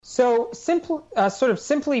Sort of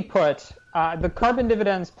simply put, the carbon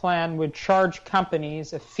dividends plan would charge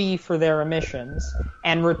companies a fee for their emissions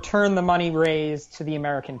and return the money raised to the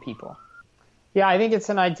American people. Yeah, I think it's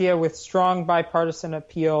an idea with strong bipartisan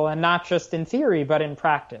appeal, and not just in theory, but in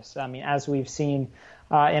practice. I mean, as we've seen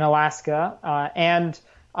in Alaska,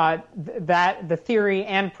 that the theory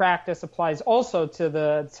and practice applies also to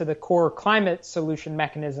the core climate solution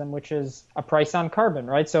mechanism, which is a price on carbon,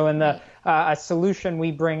 right? So in a solution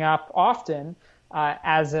we bring up often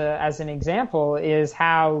as an example is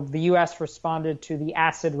how the U.S. responded to the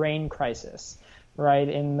acid rain crisis, right?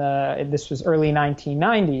 This was early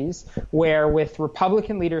 1990s, where with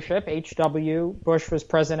Republican leadership, H.W. Bush was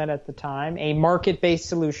president at the time, a market-based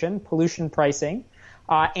solution, pollution pricing,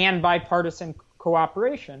 and bipartisan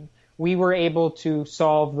cooperation, we were able to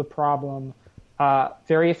solve the problem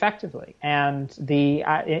very effectively. And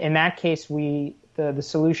in that case, the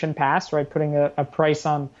solution passed, right? Putting a price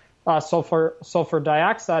on sulfur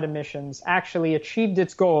dioxide emissions actually achieved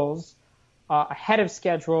its goals ahead of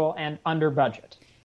schedule and under budget.